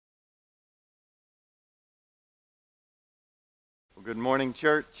Well, good morning,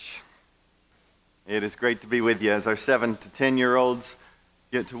 church. It is great to be with you as our 7 to 10-year-olds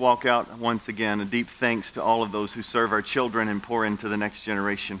get to walk out once again. A deep thanks to all of those who serve our children and pour into the next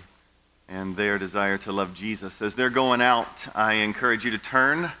generation and their desire to love Jesus. As they're going out, I encourage you to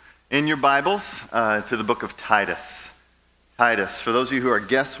turn in your Bibles to the book of Titus. Titus. For those of you who are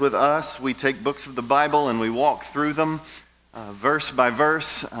guests with us, we take books of the Bible and we walk through them verse by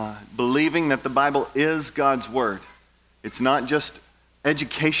verse, believing that the Bible is God's Word. It's not just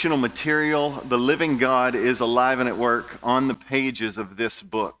educational material. The living God is alive and at work on the pages of this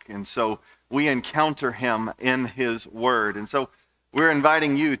book. And so we encounter him in his word. And so we're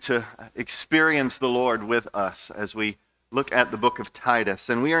inviting you to experience the Lord with us as we look at the book of Titus.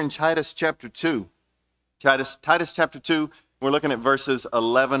 And we are in Titus chapter 2. Titus chapter 2, we're looking at verses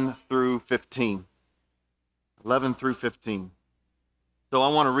 11 through 15. 11 through 15. So I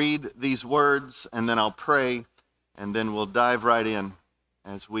want to read these words and then I'll pray. And then we'll dive right in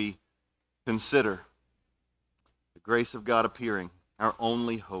as we consider the grace of God appearing. Our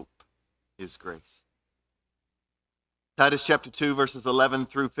only hope is grace. Titus chapter 2, verses 11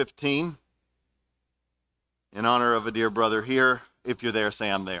 through 15. In honor of a dear brother here, if you're there, say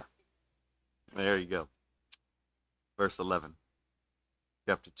I'm there. There you go. Verse 11,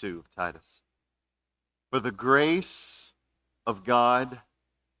 chapter 2 of Titus. For the grace of God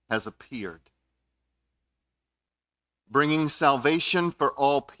has appeared, bringing salvation for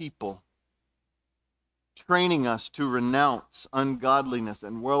all people, training us to renounce ungodliness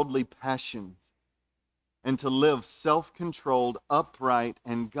and worldly passions, and to live self-controlled, upright,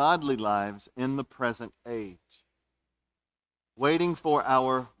 and godly lives in the present age, waiting for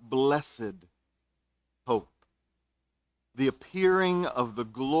our blessed hope, the appearing of the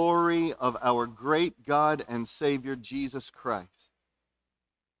glory of our great God and Savior, Jesus Christ,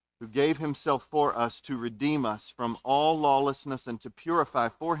 who gave himself for us to redeem us from all lawlessness and to purify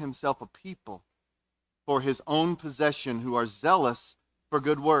for himself a people for his own possession who are zealous for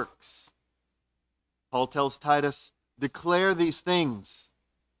good works. Paul tells Titus, declare these things,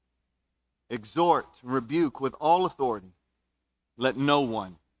 exhort, rebuke with all authority. Let no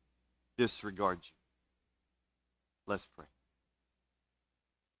one disregard you. Let's pray.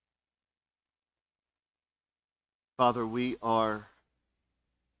 Father, we are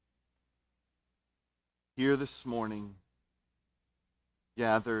here this morning,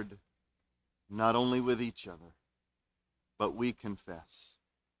 gathered not only with each other, but we confess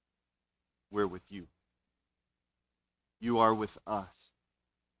we're with you. You are with us.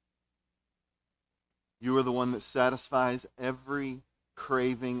 You are the one that satisfies every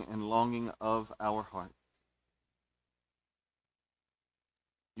craving and longing of our hearts.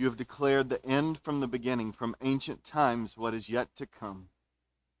 You have declared the end from the beginning, from ancient times, what is yet to come.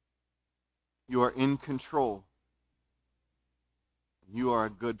 You are in control. You are a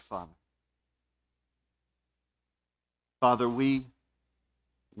good Father. Father, we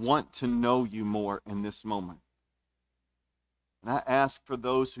want to know you more in this moment. And I ask for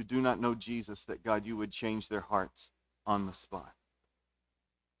those who do not know Jesus that, God, you would change their hearts on the spot.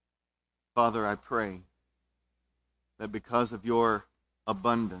 Father, I pray that because of your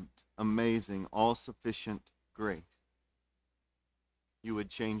abundant, amazing, all-sufficient grace, you would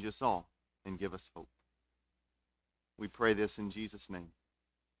change us all and give us hope. We pray this in Jesus' name.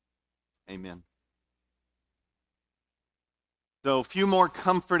 Amen. So a few more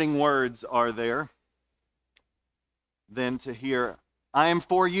comforting words are there than to hear, I am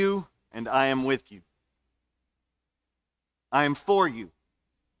for you and I am with you. I am for you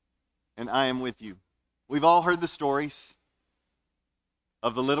and I am with you. We've all heard the stories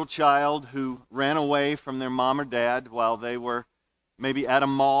of the little child who ran away from their mom or dad while they were maybe at a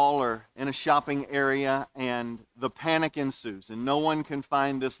mall or in a shopping area, and the panic ensues, and no one can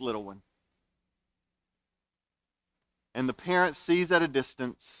find this little one. And the parent sees at a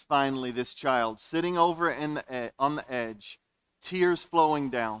distance, finally, this child sitting over on the edge, tears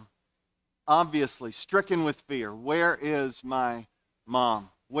flowing down, obviously stricken with fear. Where is my mom?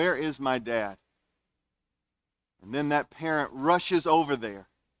 Where is my dad? And then that parent rushes over there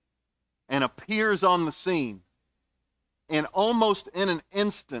and appears on the scene. And almost in an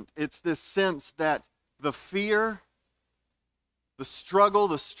instant, it's this sense that the fear, the struggle,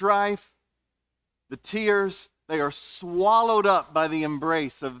 the strife, the tears, they are swallowed up by the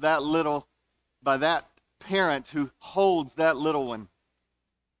embrace of by that parent who holds that little one.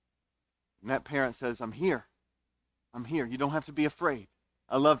 And that parent says, I'm here. I'm here. You don't have to be afraid.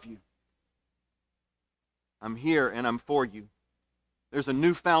 I love you. I'm here and I'm for you. There's a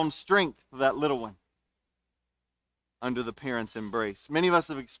newfound strength for that little one under the parent's embrace. Many of us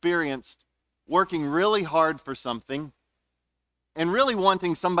have experienced working really hard for something and really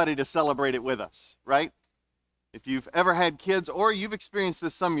wanting somebody to celebrate it with us, right? If you've ever had kids, or you've experienced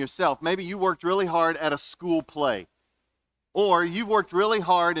this some yourself, maybe you worked really hard at a school play, or you worked really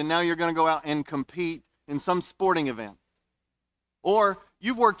hard and now you're going to go out and compete in some sporting event, or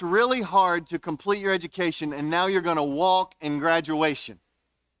you've worked really hard to complete your education and now you're going to walk in graduation.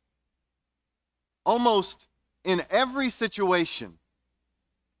 Almost in every situation,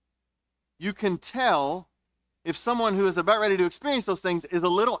 you can tell if someone who is about ready to experience those things is a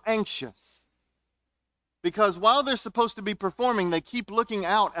little anxious. Because while they're supposed to be performing, they keep looking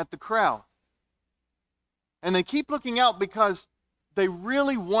out at the crowd. And they keep looking out because they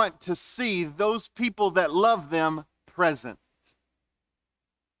really want to see those people that love them present.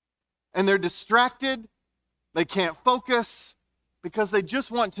 And they're distracted. They can't focus because they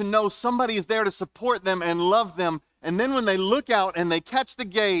just want to know somebody is there to support them and love them. And then when they look out and they catch the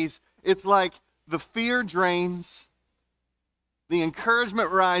gaze, it's like the fear drains, the encouragement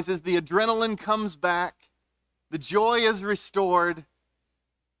rises, the adrenaline comes back, the joy is restored.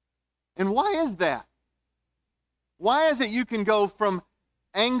 And why is that? Why is it you can go from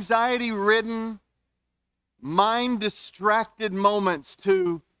anxiety-ridden, mind-distracted moments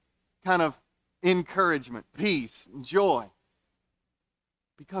to kind of encouragement, peace, and joy?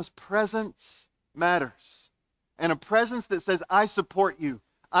 Because presence matters. And a presence that says, I support you,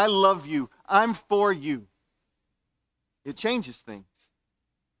 I love you, I'm for you. It changes things.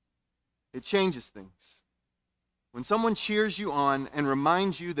 It changes things. When someone cheers you on and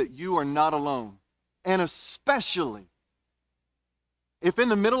reminds you that you are not alone, and especially if in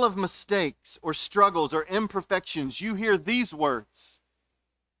the middle of mistakes or struggles or imperfections, you hear these words,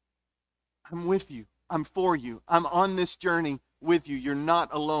 I'm with you, I'm for you, I'm on this journey with you, you're not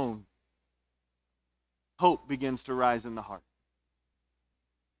alone. Hope begins to rise in the heart.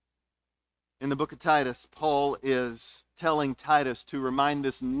 In the book of Titus, Paul is telling Titus to remind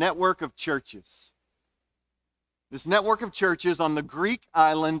this network of churches on the Greek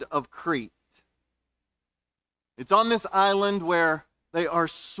island of Crete. It's on this island where they are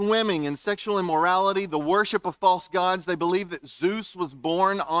swimming in sexual immorality, the worship of false gods. They believe that Zeus was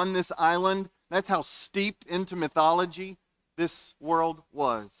born on this island. That's how steeped into mythology this world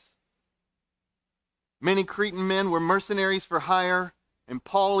was. Many Cretan men were mercenaries for hire, and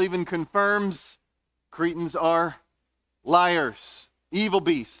Paul even confirms Cretans are liars, evil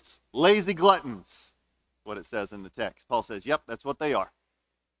beasts, lazy gluttons. What it says in the text. Paul says, yep, that's what they are.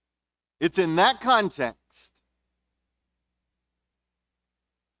 It's in that context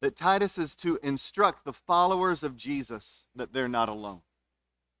that Titus is to instruct the followers of Jesus that they're not alone.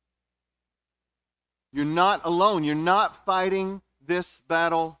 You're not alone. You're not fighting this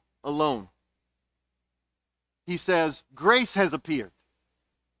battle alone. He says, grace has appeared.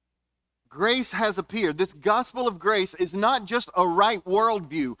 Grace has appeared. This gospel of grace is not just a right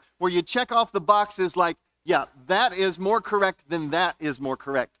worldview where you check off the boxes like, yeah, that is more correct than that is more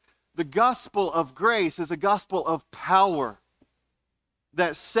correct. The gospel of grace is a gospel of power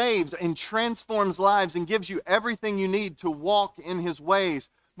that saves and transforms lives and gives you everything you need to walk in his ways.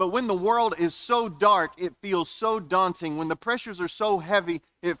 But when the world is so dark, it feels so daunting. When the pressures are so heavy,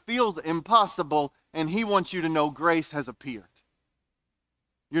 it feels impossible. And he wants you to know grace has appeared.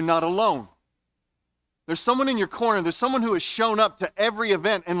 You're not alone. There's someone in your corner. There's someone who has shown up to every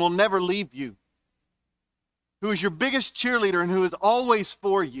event and will never leave you, who is your biggest cheerleader and who is always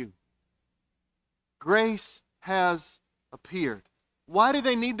for you. Grace has appeared. Why do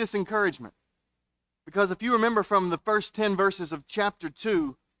they need this encouragement? Because if you remember from the first 10 verses of chapter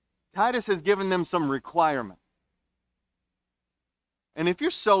 2, Titus has given them some requirements. And if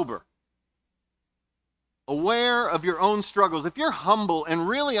you're sober, aware of your own struggles, if you're humble and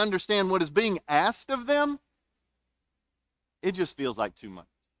really understand what is being asked of them, it just feels like too much.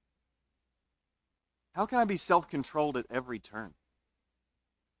 How can I be self-controlled at every turn?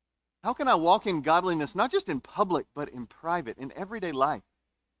 How can I walk in godliness, not just in public, but in private, in everyday life?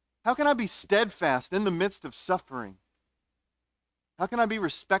 How can I be steadfast in the midst of suffering? How can I be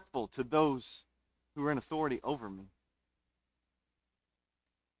respectful to those who are in authority over me?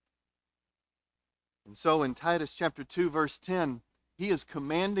 And so in Titus chapter 2, verse 10, he is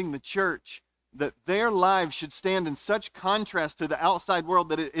commanding the church that their lives should stand in such contrast to the outside world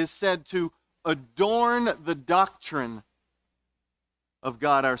that it is said to adorn the doctrine of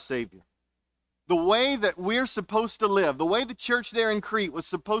God our Savior. The way that we're supposed to live, the way the church there in Crete was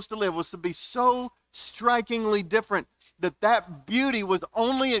supposed to live was to be so strikingly different that that beauty was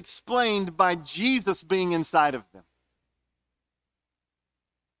only explained by Jesus being inside of them.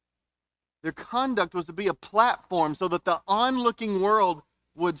 Their conduct was to be a platform so that the onlooking world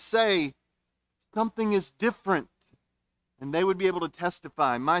would say, something is different And they would be able to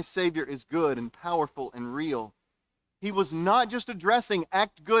testify, my Savior is good and powerful and real. He was not just addressing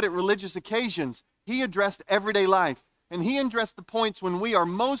act good at religious occasions. He addressed everyday life. And he addressed the points when we are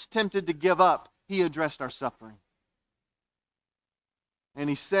most tempted to give up. He addressed our suffering. And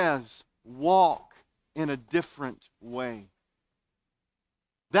he says, walk in a different way.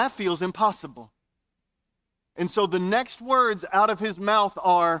 That feels impossible. And so the next words out of his mouth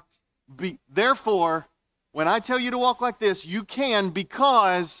are, therefore, when I tell you to walk like this, you can,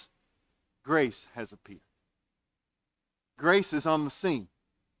 because grace has appeared. Grace is on the scene.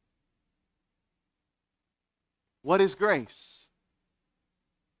 What is grace?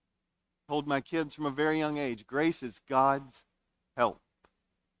 I told my kids from a very young age, grace is God's help.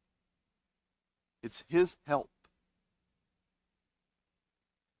 It's his help.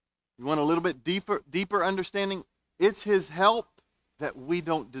 You want a little bit deeper understanding? It's his help that we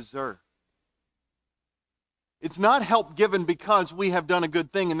don't deserve. It's not help given because we have done a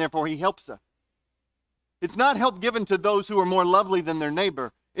good thing and therefore he helps us. It's not help given to those who are more lovely than their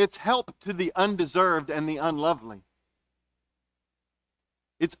neighbor. It's help to the undeserved and the unlovely.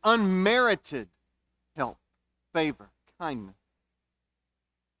 It's unmerited help, favor, kindness.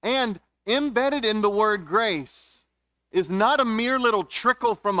 And embedded in the word grace is not a mere little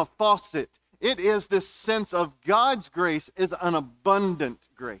trickle from a faucet. It is this sense of God's grace is an abundant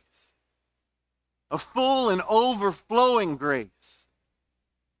grace. A full and overflowing grace.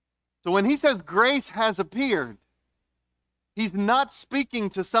 So when he says grace has appeared, he's not speaking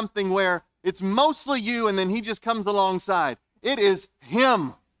to something where it's mostly you and then he just comes alongside. It is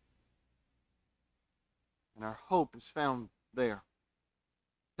him. And our hope is found there.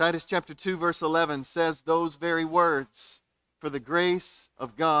 Titus chapter 2 verse 11 says those very words, for the grace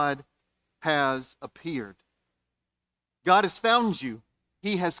of God has appeared. God has found you.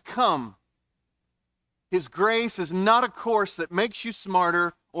 He has come. His grace is not a course that makes you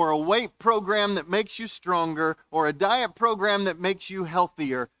smarter or a weight program that makes you stronger or a diet program that makes you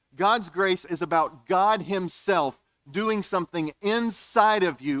healthier. God's grace is about God himself doing something inside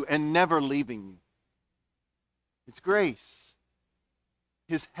of you and never leaving you. It's grace.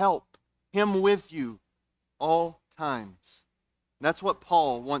 His help. Him with you all times. And that's what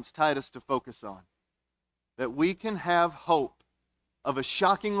Paul wants Titus to focus on. That we can have hope of a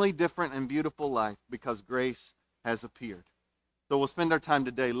shockingly different and beautiful life because grace has appeared. So we'll spend our time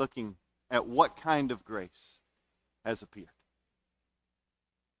today looking at what kind of grace has appeared.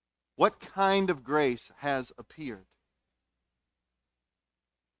 What kind of grace has appeared?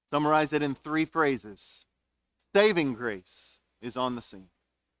 Summarize it in 3 phrases. Saving grace is on the scene.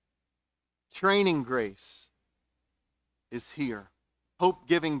 Training grace is here.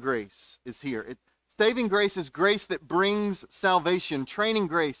 Hope-giving grace is here. Saving grace is grace that brings salvation. Training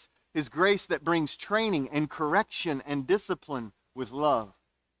grace is grace that brings training and correction and discipline with love.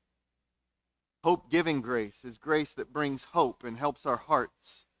 Hope-giving grace is grace that brings hope and helps our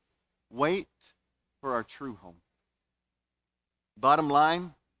hearts wait for our true home. Bottom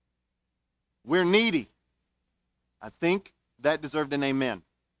line, we're needy. I think that deserved an amen.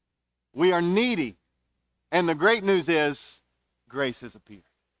 We are needy. And the great news is grace has appeared.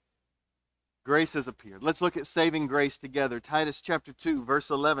 Grace has appeared. Let's look at saving grace together. Titus chapter 2, verse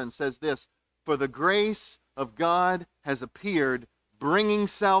 11 says this, for the grace of God has appeared, bringing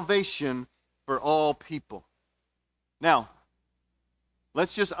salvation for all people. Now,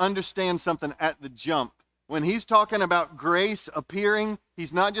 let's just understand something at the jump. When he's talking about grace appearing,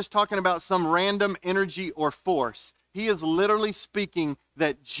 he's not just talking about some random energy or force. He is literally speaking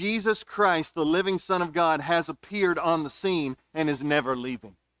that Jesus Christ, the living Son of God, has appeared on the scene and is never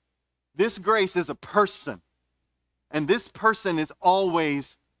leaving. This grace is a person, and this person is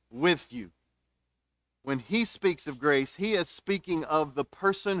always with you. When he speaks of grace, he is speaking of the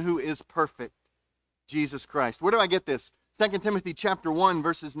person who is perfect, Jesus Christ. Where do I get this? 2 Timothy chapter 1,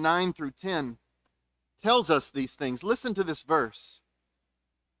 verses 9 through 10 tells us these things. Listen to this verse.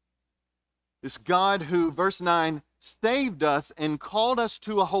 This God who, verse 9, saved us and called us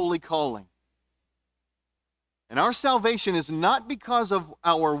to a holy calling. And our salvation is not because of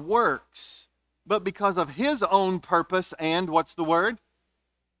our works, but because of his own purpose and, what's the word?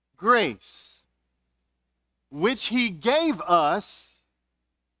 Grace, which he gave us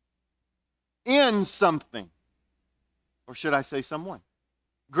in something. Or should I say someone?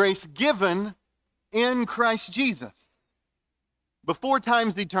 Grace given in Christ Jesus. Before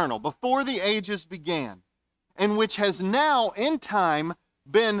times eternal, before the ages began, and which has now in time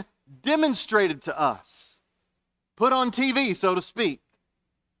been demonstrated to us. Put on TV, so to speak,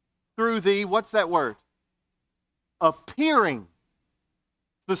 through the, what's that word? Appearing.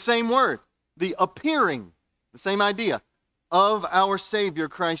 The same word. The appearing. The same idea. of our Savior,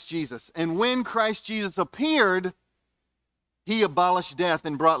 Christ Jesus. And when Christ Jesus appeared, he abolished death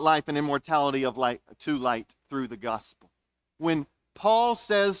and brought life and immortality of light to light through the gospel. When Paul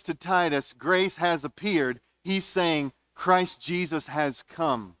says to Titus, grace has appeared, he's saying Christ Jesus has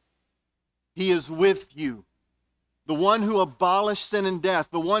come. He is with you. The one who abolished sin and death,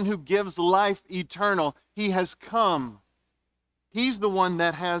 the one who gives life eternal, he has come. He's the one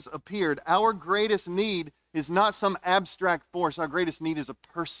that has appeared. Our greatest need is not some abstract force. Our greatest need is a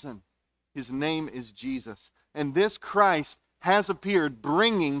person. His name is Jesus. And this Christ has appeared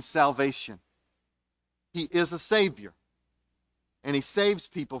bringing salvation. He is a Savior. And he saves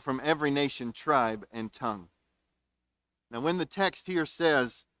people from every nation, tribe, and tongue. Now, when the text here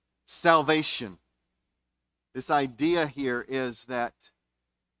says salvation, this idea here is that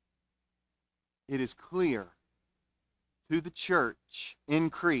it is clear to the church in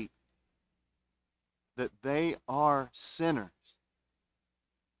Crete that they are sinners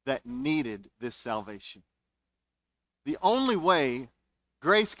that needed this salvation. The only way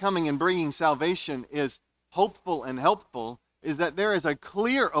grace coming and bringing salvation is hopeful and helpful is that there is a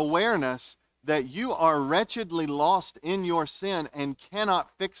clear awareness that you are wretchedly lost in your sin and cannot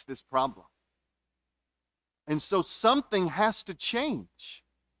fix this problem. And so something has to change.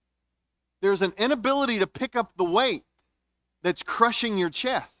 There's an inability to pick up the weight that's crushing your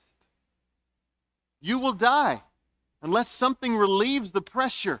chest. You will die unless something relieves the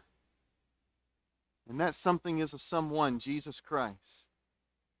pressure. And that something is a someone, Jesus Christ.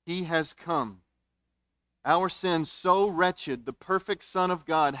 He has come. Our sin so wretched, the perfect Son of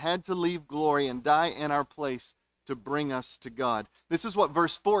God had to leave glory and die in our place to bring us to God. This is what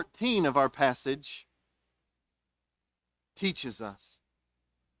verse 14 of our passage teaches us.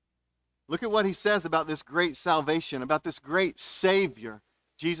 Look at what he says about this great salvation, about this great Savior,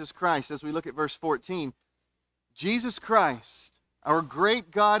 Jesus Christ. As we look at verse 14, Jesus Christ, our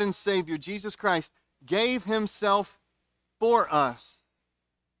great God and Savior, Jesus Christ, gave himself for us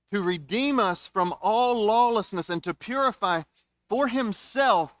to redeem us from all lawlessness and to purify for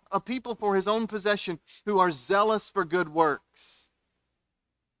himself a people for his own possession who are zealous for good works.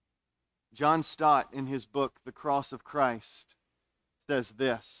 John Stott, in his book, The Cross of Christ, says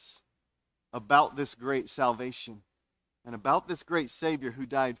this about this great salvation and about this great Savior who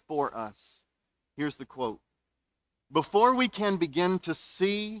died for us. Here's the quote. Before we can begin to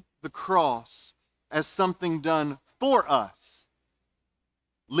see the cross as something done for us,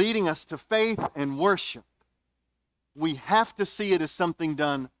 leading us to faith and worship, we have to see it as something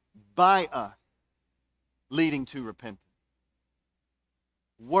done by us, leading to repentance.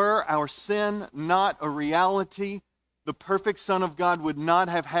 Were our sin not a reality, the perfect Son of God would not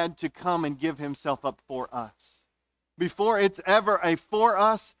have had to come and give himself up for us. Before it's ever a for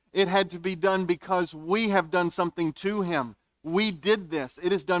us, it had to be done because we have done something to him. We did this.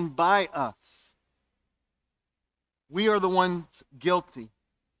 It is done by us. We are the ones guilty.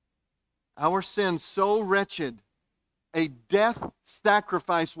 Our sin so wretched, a death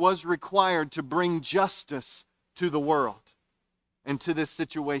sacrifice was required to bring justice to the world and to this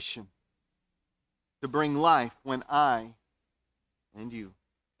situation, to bring life when I and you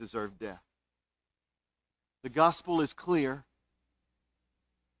deserve death. The gospel is clear.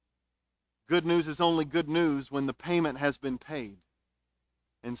 Good news is only good news when the payment has been paid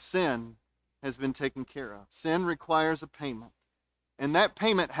and sin has been taken care of. Sin requires a payment, and that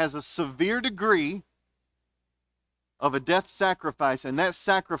payment has a severe degree of a death sacrifice, and that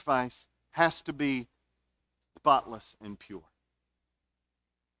sacrifice has to be spotless and pure.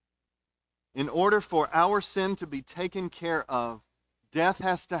 In order for our sin to be taken care of, death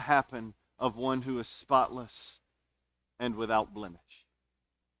has to happen of one who is spotless and without blemish.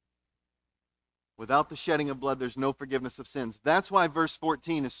 Without the shedding of blood, there's no forgiveness of sins. That's why verse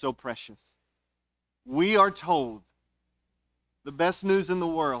 14 is so precious. We are told the best news in the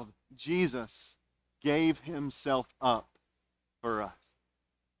world, Jesus gave himself up for us.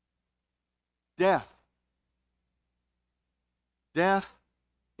 Death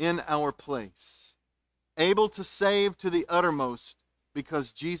in our place, able to save to the uttermost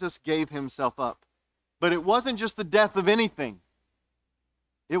because Jesus gave himself up. But it wasn't just the death of anything.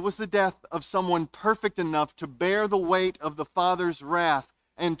 It was the death of someone perfect enough to bear the weight of the Father's wrath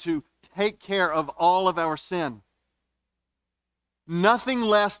and to take care of all of our sin. Nothing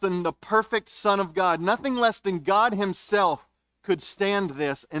less than the perfect Son of God, nothing less than God himself could stand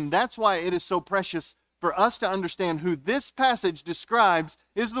this. And that's why it is so precious for us to understand who this passage describes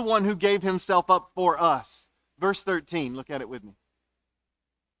is the one who gave himself up for us. Verse 13, look at it with me.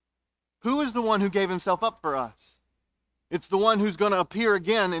 Who is the one who gave himself up for us? It's the one who's going to appear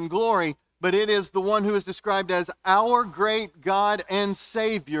again in glory but it is the one who is described as our great God and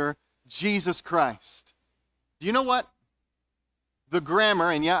Savior, Jesus Christ. Do you know what? The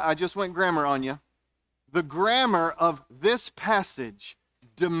grammar, and yeah, I just went grammar on you. The grammar of this passage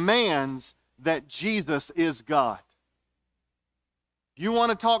demands that Jesus is God. You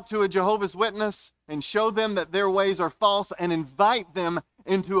want to talk to a Jehovah's Witness and show them that their ways are false and invite them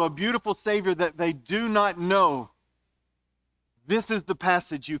into a beautiful Savior that they do not know. This is the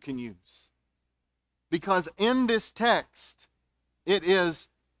passage you can use. Because in this text, it is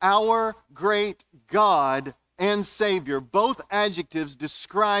our great God and Savior, both adjectives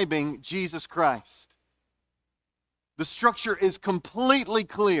describing Jesus Christ. The structure is completely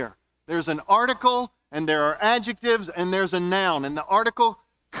clear. There's an article, and there are adjectives, and there's a noun. And the article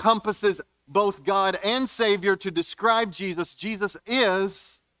compasses both God and Savior to describe Jesus. Jesus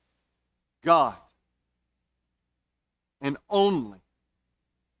is God. And only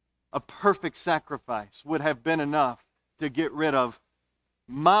a perfect sacrifice would have been enough to get rid of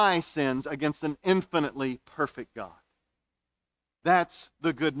my sins against an infinitely perfect God. That's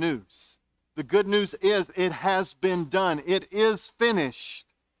the good news. The good news is it has been done. It is finished.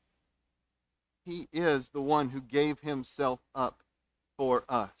 He is the one who gave himself up for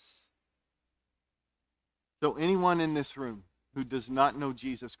us. So anyone in this room who does not know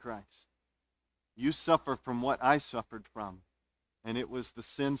Jesus Christ, you suffer from what I suffered from, and it was the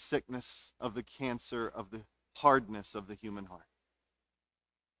sin sickness of the cancer of the hardness of the human heart.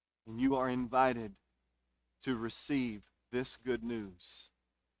 And you are invited to receive this good news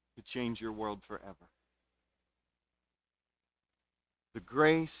to change your world forever. The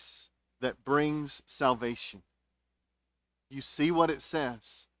grace that brings salvation. You see what it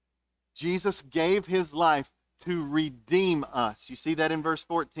says. Jesus gave his life to redeem us. You see that in verse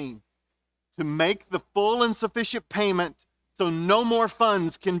 14. To make the full and sufficient payment so no more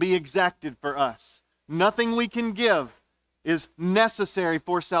funds can be exacted for us. Nothing we can give is necessary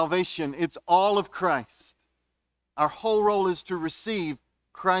for salvation. It's all of Christ. Our whole role is to receive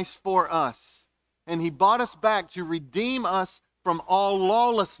Christ for us. And he bought us back to redeem us from all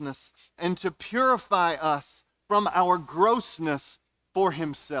lawlessness and to purify us from our grossness for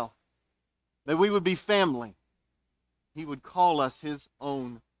himself. That we would be family. He would call us his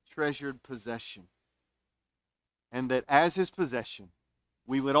own treasured possession. And that as his possession,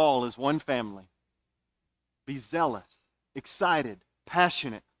 we would all, as one family, be zealous, excited,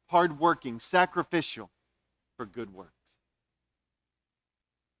 passionate, hardworking, sacrificial for good works.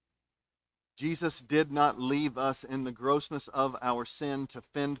 Jesus did not leave us in the grossness of our sin to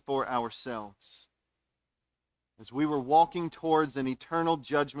fend for ourselves. As we were walking towards an eternal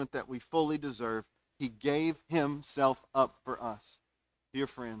judgment that we fully deserve, he gave himself up for us. Dear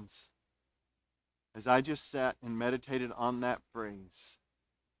friends, as I just sat and meditated on that phrase,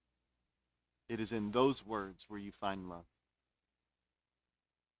 it is in those words where you find love.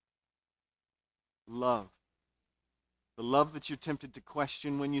 Love. The love that you're tempted to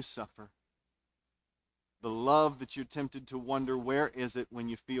question when you suffer. The love that you're tempted to wonder, where is it when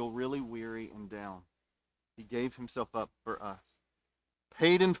you feel really weary and down? He gave himself up for us.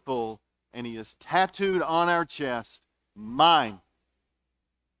 Paid in full, and he is tattooed on our chest, mine.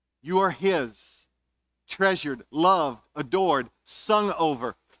 You are his, treasured, loved, adored, sung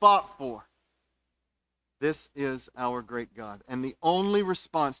over, fought for. This is our great God. And the only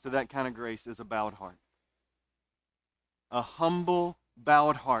response to that kind of grace is a bowed heart. A humble,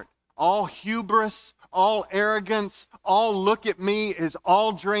 bowed heart. All hubris, all arrogance, all look at me is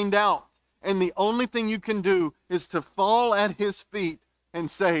all drained out. And the only thing you can do is to fall at his feet and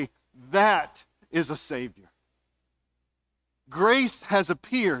say, that is a Savior. Grace has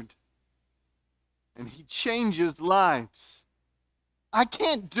appeared, and he changes lives. I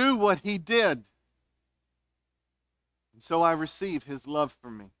can't do what he did. And so I receive his love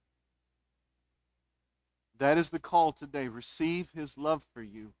for me. That is the call today. Receive his love for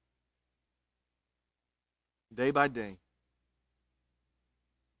you. Day by day,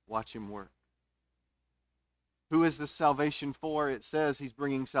 watch him work. Who is this salvation for? It says he's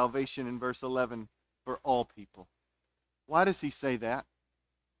bringing salvation in verse 11 for all people. Why does he say that?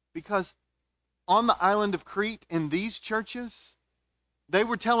 Because on the island of Crete, in these churches, they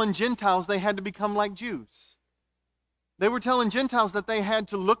were telling Gentiles they had to become like Jews. They were telling Gentiles that they had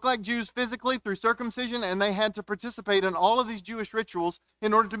to look like Jews physically through circumcision, and they had to participate in all of these Jewish rituals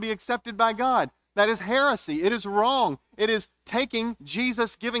in order to be accepted by God. That is heresy. It is wrong. It is taking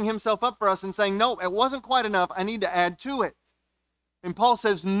Jesus, giving himself up for us and saying, no, it wasn't quite enough. I need to add to it. And Paul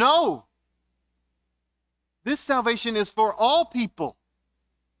says, no. This salvation is for all people,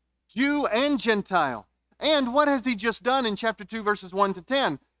 Jew and Gentile. And what has he just done in chapter 2, verses 1 to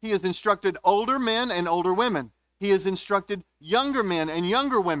 10? He has instructed older men and older women. He has instructed younger men and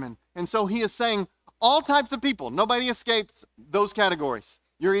younger women. And so he is saying all types of people. Nobody escapes those categories.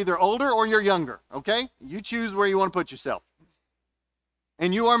 You're either older or you're younger, okay? You choose where you want to put yourself.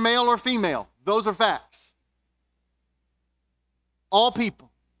 And you are male or female. Those are facts. All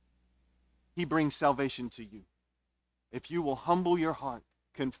people. He brings salvation to you. If you will humble your heart,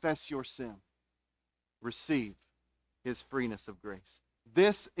 confess your sin, receive his freeness of grace.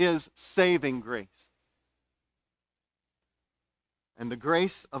 This is saving grace. And the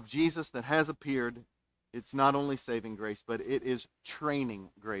grace of Jesus that has appeared, it's not only saving grace, but it is training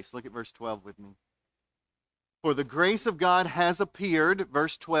grace. Look at verse 12 with me. For the grace of God has appeared,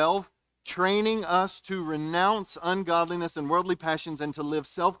 verse 12, training us to renounce ungodliness and worldly passions and to live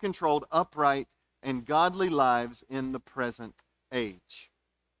self-controlled, upright, and godly lives in the present age.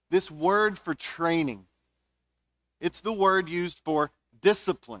 This word for training, it's the word used for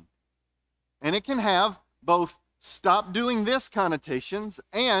discipline. And it can have both stop doing this connotations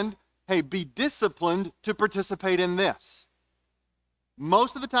and, hey, be disciplined to participate in this.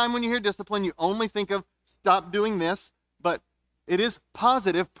 Most of the time when you hear discipline, you only think of stop doing this, but it is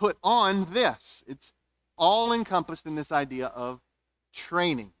positive, put on this. It's all encompassed in this idea of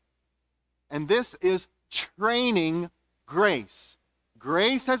training. And this is training grace.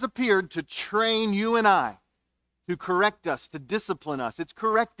 Grace has appeared to train you and I, to correct us, to discipline us. It's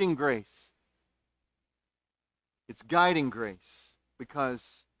correcting grace. It's guiding grace,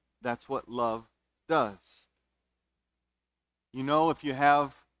 because that's what love does. You know, if you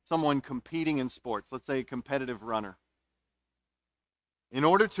have someone competing in sports, let's say a competitive runner, in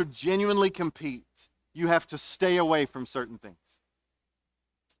order to genuinely compete, you have to stay away from certain things.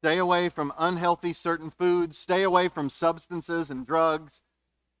 Stay away from unhealthy certain foods. Stay away from substances and drugs.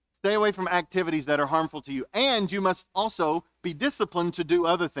 Stay away from activities that are harmful to you. And you must also be disciplined to do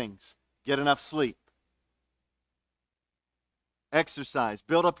other things. Get enough sleep. Exercise.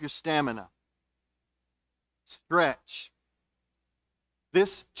 Build up your stamina. Stretch.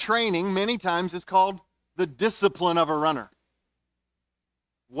 This training many times is called the discipline of a runner.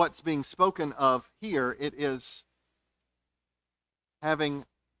 What's being spoken of here, it is having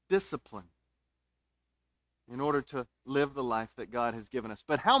discipline in order to live the life that God has given us.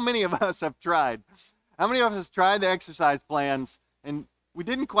 But how many of us have tried? How many of us have tried the exercise plans and we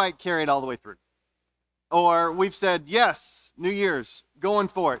didn't quite carry it all the way through? Or we've said, yes, New Year's, going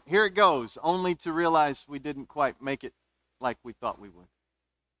for it, here it goes, only to realize we didn't quite make it like we thought we would.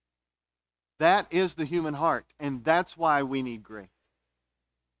 That is the human heart, and that's why we need grace.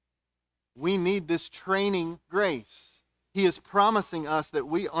 We need this training grace. He is promising us that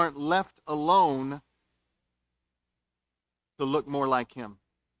we aren't left alone to look more like him.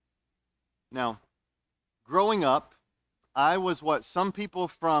 Now, growing up, I was what some people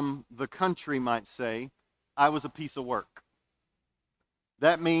from the country might say, I was a piece of work.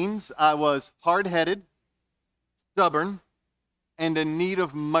 That means I was hard-headed, stubborn, and in need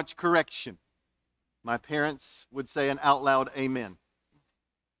of much correction. My parents would say an out loud amen.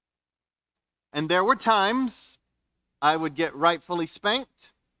 And there were times I would get rightfully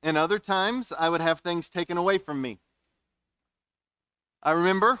spanked, and other times I would have things taken away from me. I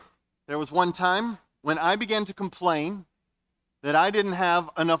remember there was one time when I began to complain that I didn't have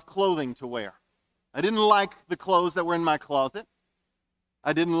enough clothing to wear. I didn't like the clothes that were in my closet.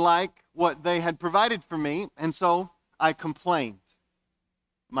 I didn't like what they had provided for me, and so I complained.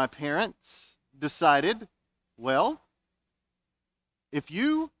 My parents decided, well, if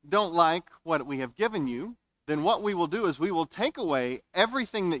you don't like what we have given you, then what we will do is we will take away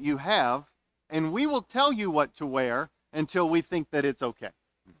everything that you have, and we will tell you what to wear until we think that it's okay.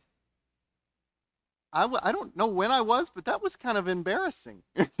 I don't know when I was, but that was kind of embarrassing.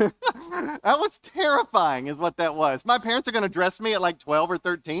 That was terrifying is what that was. My parents are going to dress me at like 12 or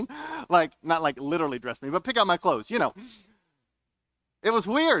 13. Like, not like literally dress me, but pick out my clothes, you know. It was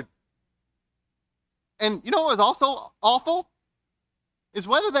weird. And you know what was also awful? Is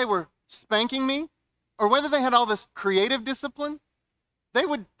whether they were spanking me or whether they had all this creative discipline, they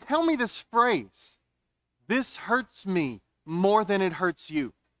would tell me this phrase, "This hurts me more than it hurts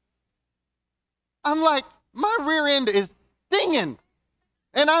you." I'm like, my rear end is stinging,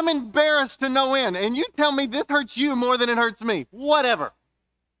 and I'm embarrassed to no end, and you tell me this hurts you more than it hurts me. Whatever.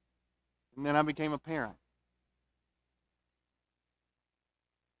 And then I became a parent.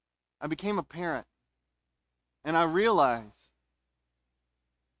 I became a parent, and I realized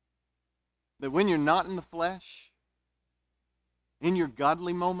that when you're not in the flesh, in your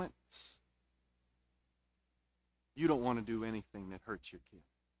godly moments, you don't want to do anything that hurts your kid.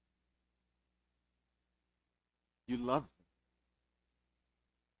 You love them.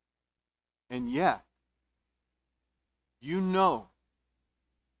 And yet, you know,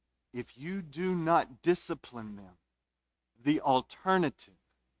 if you do not discipline them, the alternative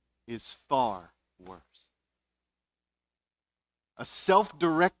is far worse. A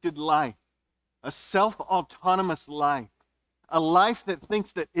self-directed life, a self-autonomous life, a life that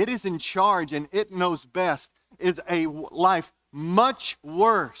thinks that it is in charge and it knows best, is a life much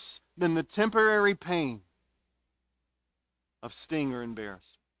worse than the temporary pain of sting or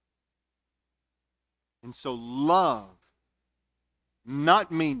embarrassment. And so love,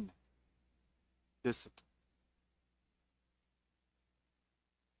 not meanness, discipline.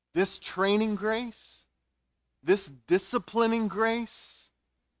 This training grace, this disciplining grace,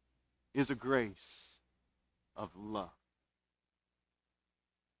 is a grace of love.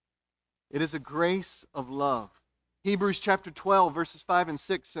 It is a grace of love. Hebrews chapter 12, verses 5 and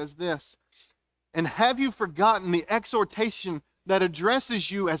 6 says this, "And have you forgotten the exhortation that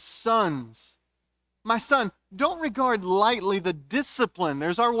addresses you as sons? My son, don't regard lightly the discipline,"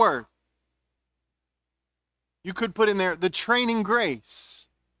 there's our word. You could put in there the training grace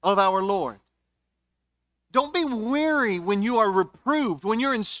of our Lord. Don't be weary when you are reproved, when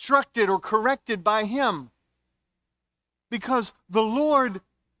you're instructed or corrected by Him. Because the Lord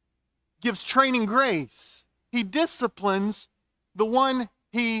gives training grace. He disciplines the one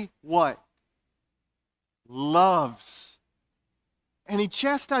He what? Loves. And He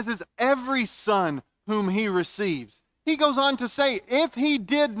chastises every son whom He receives. He goes on to say, if He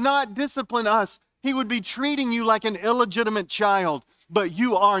did not discipline us, He would be treating you like an illegitimate child. But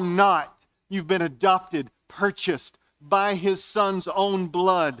you are not. You've been adopted, purchased by His Son's own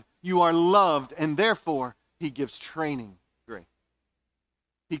blood. You are loved, and therefore He gives training grace.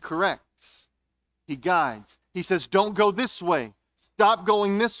 He corrects. He guides. He says, don't go this way. Stop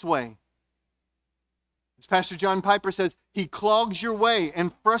going this way. As Pastor John Piper says, He clogs your way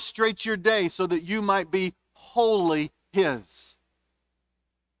and frustrates your day so that you might be wholly His.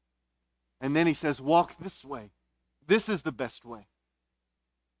 And then He says, walk this way. This is the best way.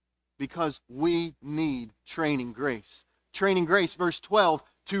 Because we need training grace. Training grace, verse 12,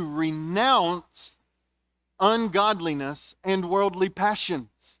 to renounce ungodliness and worldly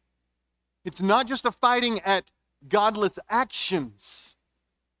passions. It's not just a fighting at godless actions.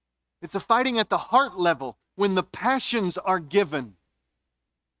 It's a fighting at the heart level when the passions are given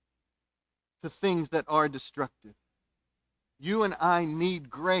to things that are destructive. You and I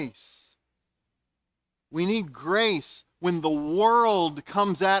need grace. We need grace when the world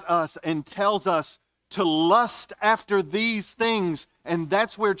comes at us and tells us to lust after these things, and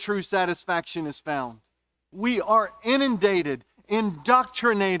that's where true satisfaction is found. We are inundated,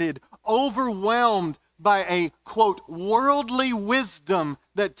 indoctrinated, overwhelmed by a, quote, worldly wisdom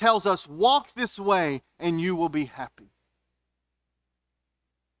that tells us, walk this way and you will be happy.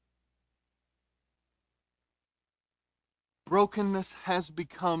 Brokenness has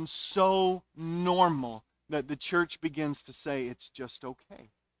become so normal that the church begins to say it's just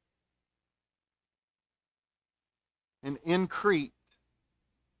okay. And in Crete,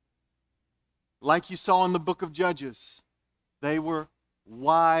 like you saw in the book of Judges, they were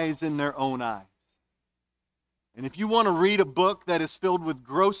wise in their own eyes. And if you want to read a book that is filled with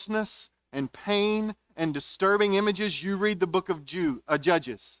grossness and pain and disturbing images, you read the book of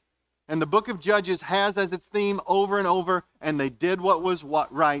Judges. And the book of Judges has as its theme over and over, and they did what was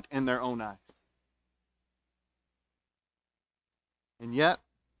right in their own eyes. And yet,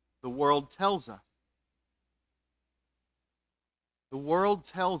 the world tells us. The world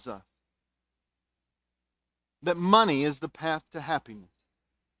tells us that money is the path to happiness.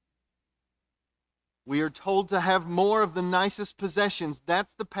 We are told to have more of the nicest possessions.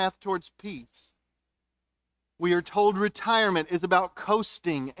 That's the path towards peace. We are told retirement is about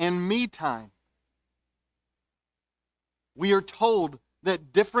coasting and me time. We are told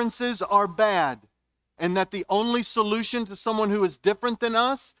that differences are bad and that the only solution to someone who is different than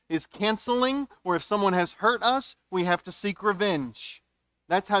us is canceling, or if someone has hurt us, we have to seek revenge.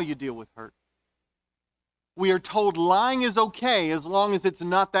 That's how you deal with hurt. We are told lying is okay as long as it's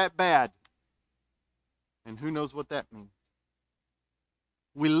not that bad. And who knows what that means?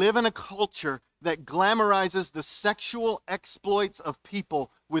 We live in a culture that glamorizes the sexual exploits of people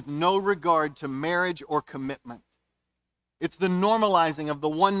with no regard to marriage or commitment. It's the normalizing of the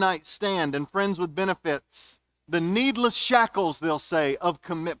one-night stand and friends with benefits, the needless shackles, they'll say, of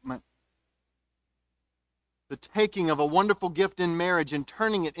commitment. The taking of a wonderful gift in marriage and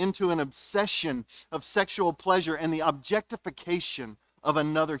turning it into an obsession of sexual pleasure and the objectification of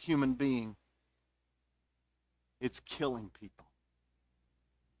another human being. It's killing people.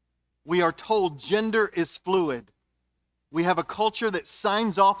 We are told gender is fluid. We have a culture that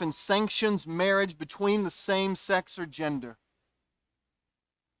signs off and sanctions marriage between the same sex or gender.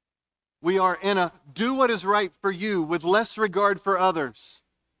 We are in a do what is right for you with less regard for others.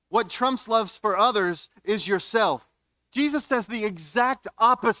 What trumps love for others is yourself. Jesus says the exact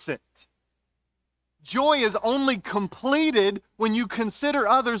opposite. Joy is only completed when you consider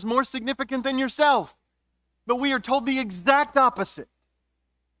others more significant than yourself. But we are told the exact opposite.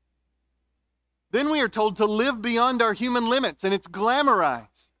 Then we are told to live beyond our human limits, and it's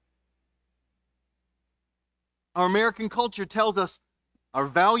glamorized. Our American culture tells us our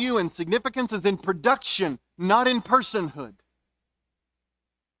value and significance is in production, not in personhood.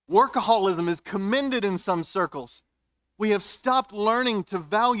 Workaholism is commended in some circles. We have stopped learning to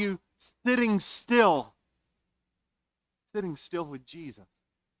value sitting still. Sitting still with Jesus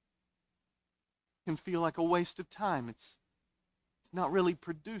can feel like a waste of time. It's not really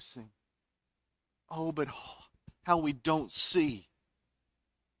producing. Oh, but how we don't see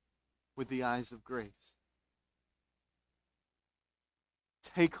with the eyes of grace.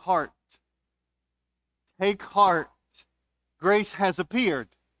 Take heart. Take heart. Grace has appeared.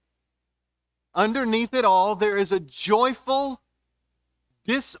 Underneath it all, there is a joyful,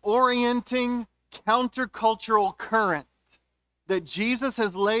 disorienting, countercultural current that Jesus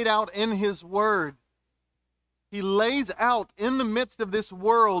has laid out in His Word. He lays out in the midst of this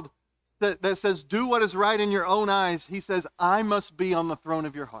world that says, do what is right in your own eyes. He says, I must be on the throne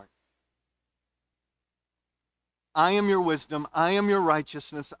of your heart. I am your wisdom. I am your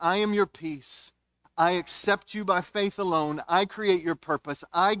righteousness. I am your peace. I accept you by faith alone. I create your purpose.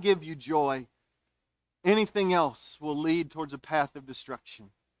 I give you joy. Anything else will lead towards a path of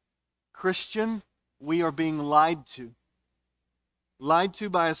destruction. Christian, we are being lied to. Lied to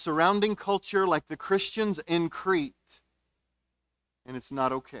by a surrounding culture like the Christians in Crete. And it's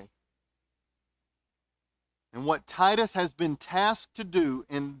not okay. And what Titus has been tasked to do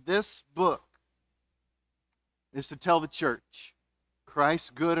in this book is to tell the church Christ's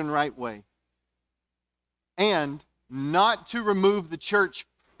good and right way. And not to remove the church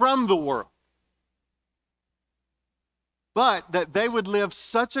from the world, but that they would live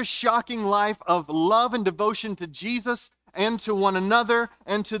such a shocking life of love and devotion to Jesus and to one another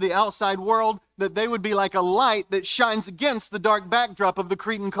and to the outside world that they would be like a light that shines against the dark backdrop of the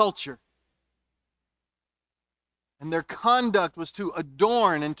Cretan culture. And their conduct was to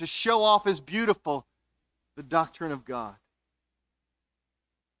adorn and to show off as beautiful the doctrine of God.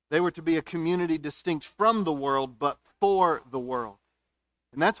 They were to be a community distinct from the world, but for the world.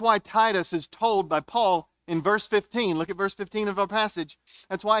 And that's why Titus is told by Paul in verse 15. Look at verse 15 of our passage.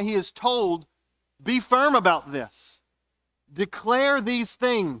 That's why he is told, be firm about this. Declare these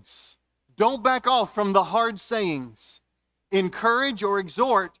things. Don't back off from the hard sayings. Encourage or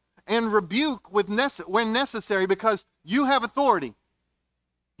exhort and rebuke when necessary, because you have authority.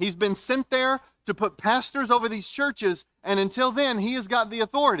 He's been sent there to put pastors over these churches, and until then, he has got the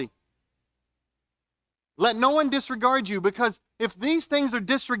authority. Let no one disregard you, because if these things are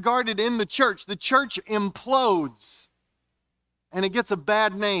disregarded in the church implodes, and it gets a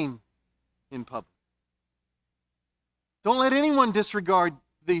bad name in public. Don't let anyone disregard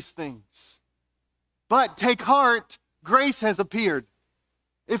these things. But take heart, grace has appeared.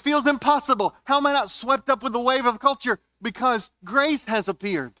 It feels impossible. How am I not swept up with the wave of culture? Because grace has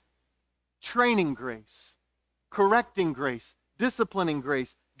appeared. Training grace, correcting grace, disciplining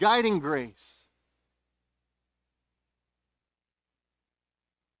grace, guiding grace.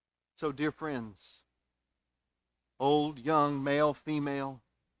 So, dear friends, old, young, male, female,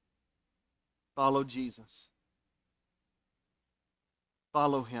 follow Jesus.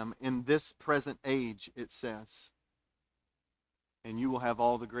 Follow Him in this present age, it says. And you will have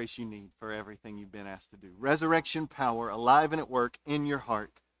all the grace you need for everything you've been asked to do. Resurrection power, alive and at work in your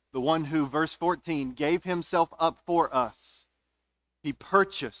heart. The one who, verse 14, gave Himself up for us. He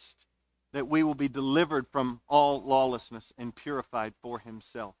purchased that we will be delivered from all lawlessness and purified for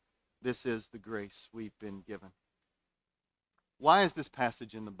Himself. This is the grace we've been given. Why is this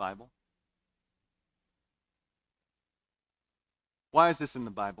passage in the Bible? Why is this in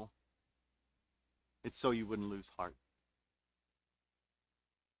the Bible? It's so you wouldn't lose heart.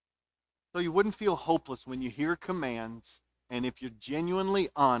 So you wouldn't feel hopeless when you hear commands, and if you're genuinely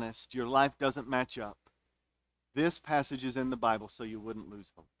honest, your life doesn't match up. This passage is in the Bible so you wouldn't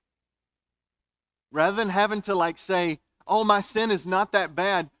lose hope. Rather than having to say, oh, my sin is not that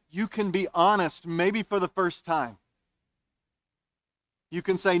bad, you can be honest, maybe for the first time. You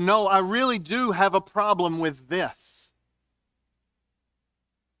can say, no, I really do have a problem with this.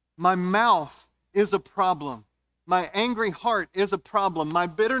 My mouth is a problem. My angry heart is a problem. My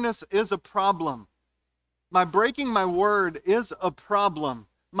bitterness is a problem. My breaking my word is a problem.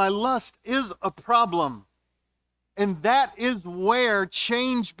 My lust is a problem. And that is where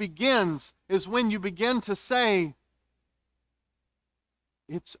change begins, is when you begin to say,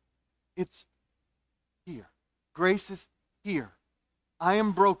 it's here. Grace is here. I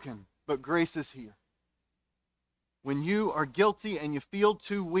am broken, but grace is here. When you are guilty and you feel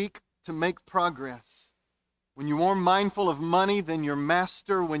too weak to make progress, when you're more mindful of money than your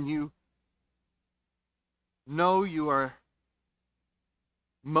master, when you know you are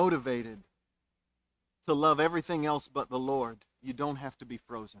motivated to love everything else but the Lord, you don't have to be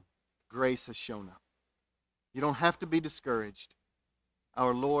frozen. Grace has shown up. You don't have to be discouraged.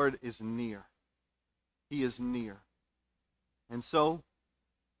 Our Lord is near. He is near. And so,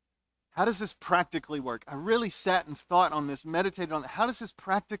 how does this practically work? I really sat and thought on this, meditated on it. How does this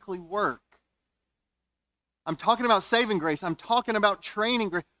practically work? I'm talking about saving grace. I'm talking about training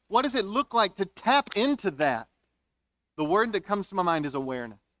grace. What does it look like to tap into that? The word that comes to my mind is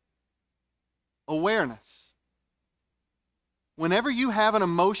awareness. Awareness. Whenever you have an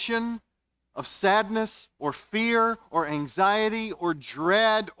emotion of sadness or fear or anxiety or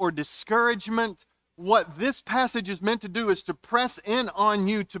dread or discouragement, what this passage is meant to do is to press in on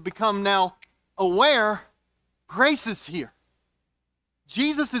you to become now aware. Grace is here.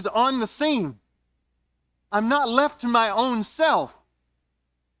 Jesus is on the scene. I'm not left to my own self.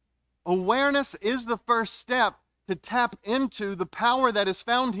 Awareness is the first step to tap into the power that is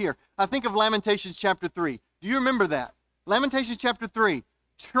found here. I think of Lamentations chapter 3. Do you remember that? Lamentations chapter 3,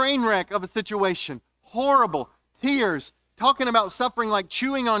 train wreck of a situation, horrible, tears, talking about suffering like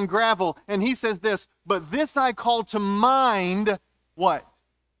chewing on gravel. And he says this, but this I call to mind, what?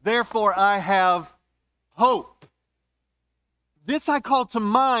 Therefore I have hope. This I call to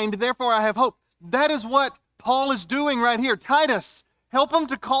mind, therefore I have hope. That is what Paul is doing right here. Titus, help him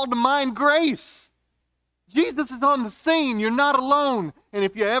to call to mind grace. Jesus is on the scene. You're not alone. And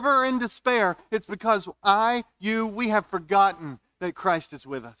if you ever are in despair, it's because we have forgotten that Christ is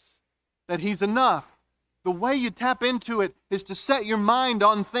with us, that He's enough. The way you tap into it is to set your mind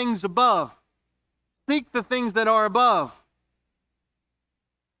on things above. Seek the things that are above.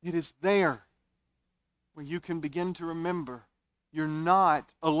 It is there where you can begin to remember you're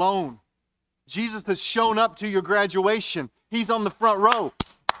not alone. Jesus has shown up to your graduation. He's on the front row.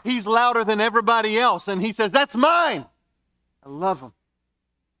 He's louder than everybody else. And He says, that's mine. I love Him.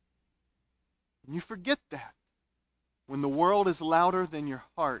 And you forget that when the world is louder than your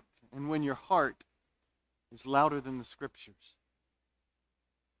heart, and when your heart is louder than the Scriptures.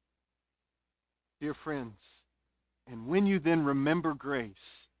 Dear friends, and when you then remember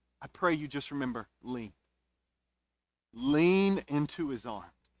grace, I pray you just remember, lean. Lean into His arms.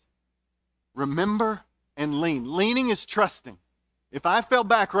 Remember and lean. Leaning is trusting. If I fell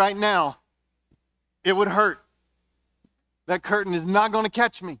back right now, it would hurt. That curtain is not going to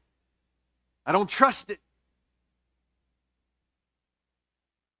catch me. I don't trust it.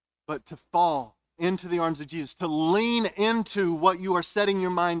 But to fall into the arms of Jesus, to lean into what you are setting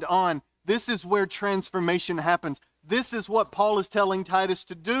your mind on, this is where transformation happens. This is what Paul is telling Titus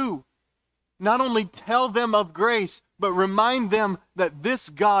to do. Not only tell them of grace, but remind them that this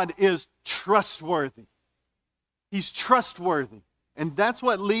God is trustworthy. He's trustworthy. And that's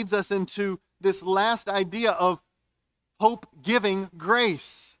what leads us into this last idea of hope-giving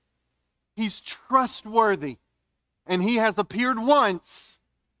grace. He's trustworthy. And He has appeared once,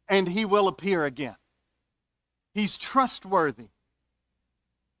 and He will appear again. He's trustworthy.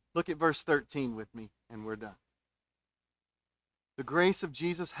 Look at verse 13 with me, and we're done. The grace of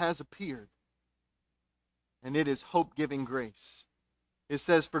Jesus has appeared, and it is hope-giving grace. It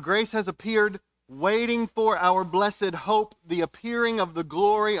says, for grace has appeared, waiting for our blessed hope, the appearing of the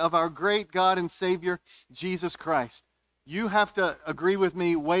glory of our great God and Savior, Jesus Christ. You have to agree with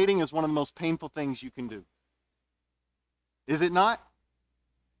me, waiting is one of the most painful things you can do. Is it not?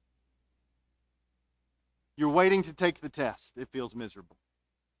 You're waiting to take the test. It feels miserable.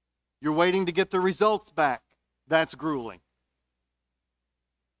 You're waiting to get the results back. That's grueling.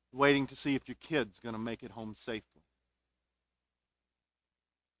 Waiting to see if your kid's going to make it home safely.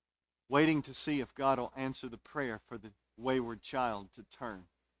 Waiting to see if God will answer the prayer for the wayward child to turn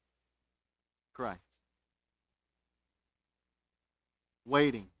to Christ.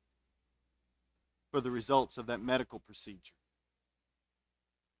 Waiting for the results of that medical procedure.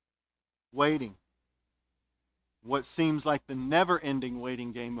 Waiting. What seems like the never-ending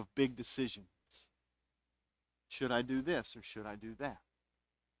waiting game of big decisions. Should I do this or should I do that?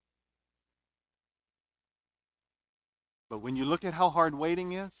 But when you look at how hard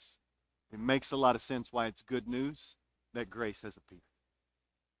waiting is, it makes a lot of sense why it's good news that grace has appeared.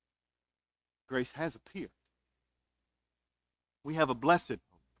 Grace has appeared. We have a blessed hope.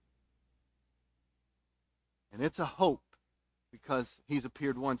 And it's a hope because he's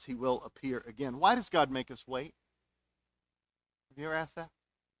appeared once, he will appear again. Why does God make us wait? Have you ever asked that?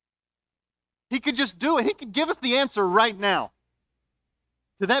 He could just do it. He could give us the answer right now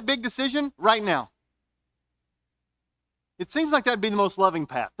to that big decision right now. It seems like that'd be the most loving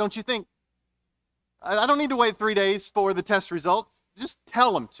path, don't you think? I don't need to wait 3 days for the test results. Just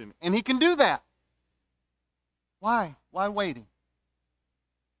tell them to me. And he can do that. Why? Why waiting?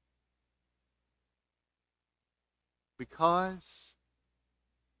 Because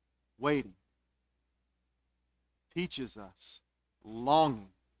waiting teaches us longing.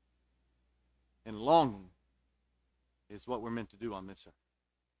 And longing is what we're meant to do on this earth.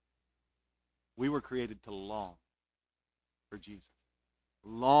 We were created to long for Jesus.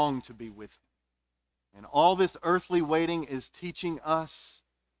 Long to be with him. And all this earthly waiting is teaching us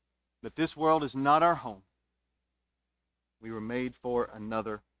that this world is not our home. We were made for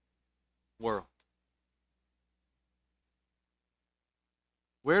another world.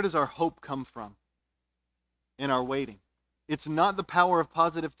 Where does our hope come from in our waiting? It's not the power of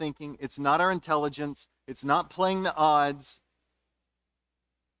positive thinking. It's not our intelligence. It's not playing the odds.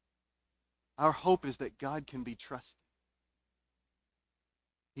 Our hope is that God can be trusted.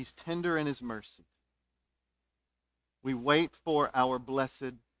 He's tender in his mercies. We wait for our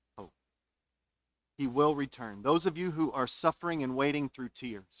blessed hope. He will return. Those of you who are suffering and waiting through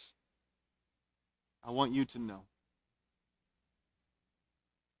tears, I want you to know,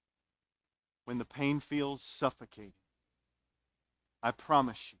 when the pain feels suffocating, I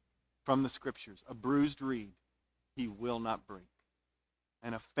promise you, from the Scriptures, a bruised reed he will not break,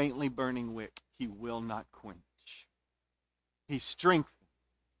 and a faintly burning wick he will not quench. He strengthens.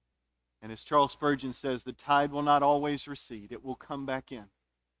 And as Charles Spurgeon says, the tide will not always recede. It will come back in.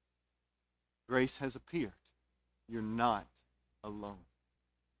 Grace has appeared. You're not alone.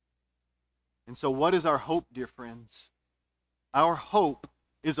 And so what is our hope, dear friends? Our hope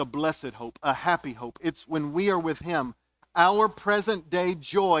is a blessed hope, a happy hope. It's when we are with him. Our present day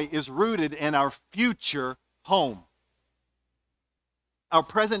joy is rooted in our future home. Our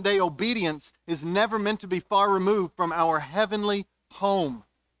present day obedience is never meant to be far removed from our heavenly home.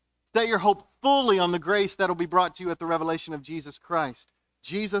 Set your hope fully on the grace that will be brought to you at the revelation of Jesus Christ.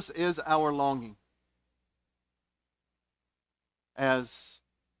 Jesus is our longing. As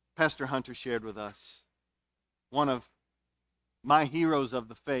Pastor Hunter shared with us, one of my heroes of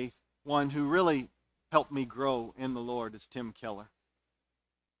the faith, one who really helped me grow in the Lord, is Tim Keller.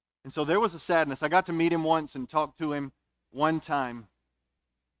 And so there was a sadness. I got to meet him once and talk to him one time.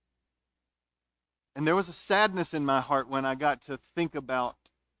 And there was a sadness in my heart when I got to think about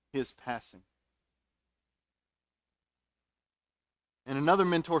his passing. And another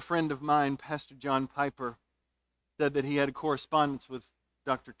mentor friend of mine, Pastor John Piper, said that he had a correspondence with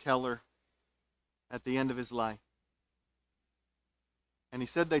Dr. Keller at the end of his life. And he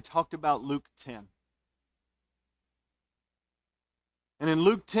said they talked about Luke 10. And in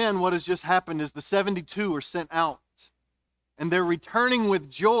Luke 10, what has just happened is the 72 are sent out. And they're returning with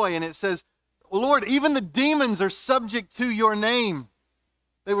joy. And it says, Lord, even the demons are subject to your name.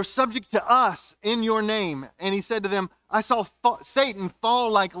 They were subject to us in your name. And he said to them, I saw Satan fall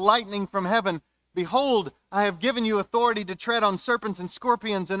like lightning from heaven. Behold, I have given you authority to tread on serpents and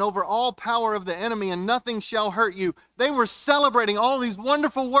scorpions and over all power of the enemy, and nothing shall hurt you. They were celebrating all these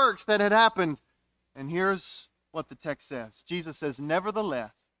wonderful works that had happened. And here's what the text says. Jesus says,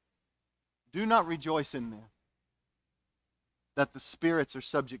 nevertheless, do not rejoice in this, that the spirits are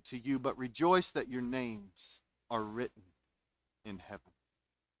subject to you, but rejoice that your names are written in heaven,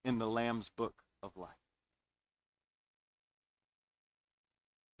 in the Lamb's book of life.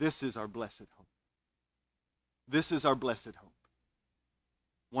 This is our blessed hope. This is our blessed hope.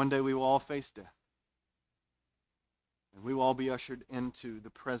 One day we will all face death. And we will all be ushered into the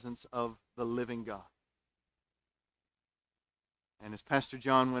presence of the living God. And as Pastor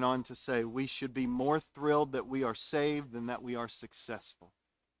John went on to say, we should be more thrilled that we are saved than that we are successful.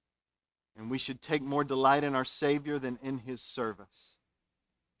 And we should take more delight in our Savior than in his service.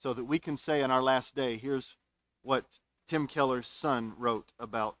 So that we can say on our last day, here's what Tim Keller's son wrote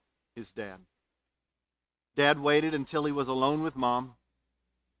about his dad. Dad waited until he was alone with Mom.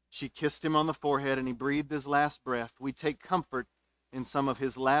 She kissed him on the forehead and he breathed his last breath. We take comfort in some of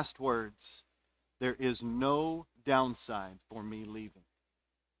his last words. There is no downside for me leaving.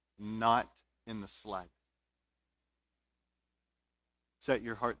 Not in the slightest. Set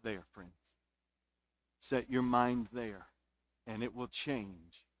your heart there, friends. Set your mind there, and it will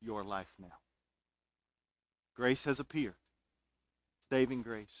change your life now. Grace has appeared. Saving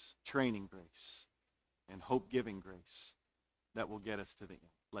grace, training grace, and hope-giving grace. that will get us to the end.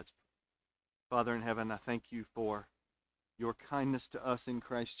 Let's pray. Father in heaven, I thank you for your kindness to us in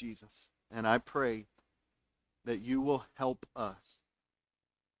Christ Jesus. And I pray that you will help us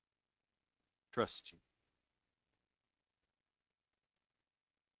trust you.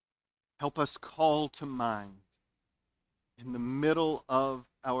 Help us call to mind in the middle of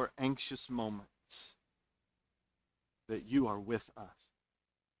our anxious moments that you are with us.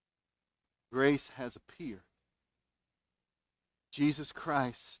 Grace has appeared. Jesus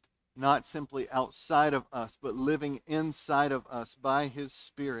Christ, not simply outside of us, but living inside of us by his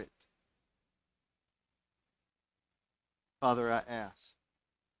Spirit. Father, I ask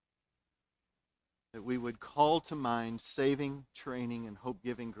that we would call to mind saving, training, and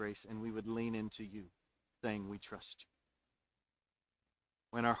hope-giving grace, and we would lean into you, saying we trust you.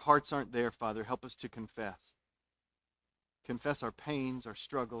 When our hearts aren't there, Father, help us to confess. Confess our pains, our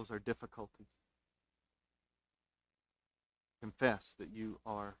struggles, our difficulties. Confess that you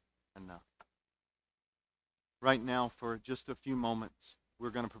are enough. Right now, for just a few moments, we're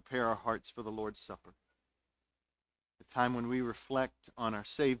going to prepare our hearts for the Lord's Supper. The time when we reflect on our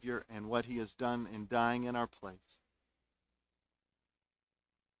Savior and what he has done in dying in our place.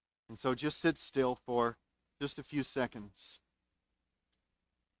 And so just sit still for just a few seconds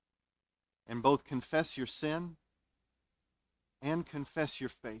and both confess your sin and confess your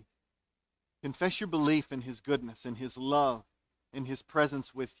faith. Confess your belief in his goodness, in his love, in his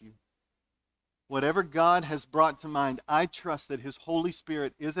presence with you. Whatever God has brought to mind, I trust that his Holy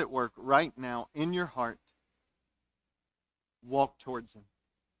Spirit is at work right now in your heart. Walk towards him.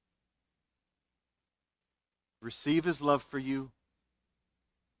 Receive his love for you.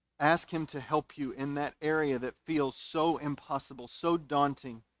 Ask him to help you in that area that feels so impossible, so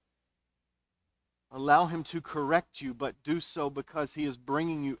daunting. Allow him to correct you, but do so because he is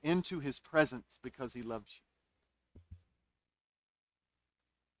bringing you into his presence because he loves you.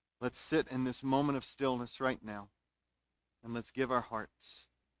 Let's sit in this moment of stillness right now, and let's give our hearts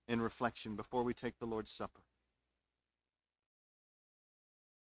in reflection before we take the Lord's Supper.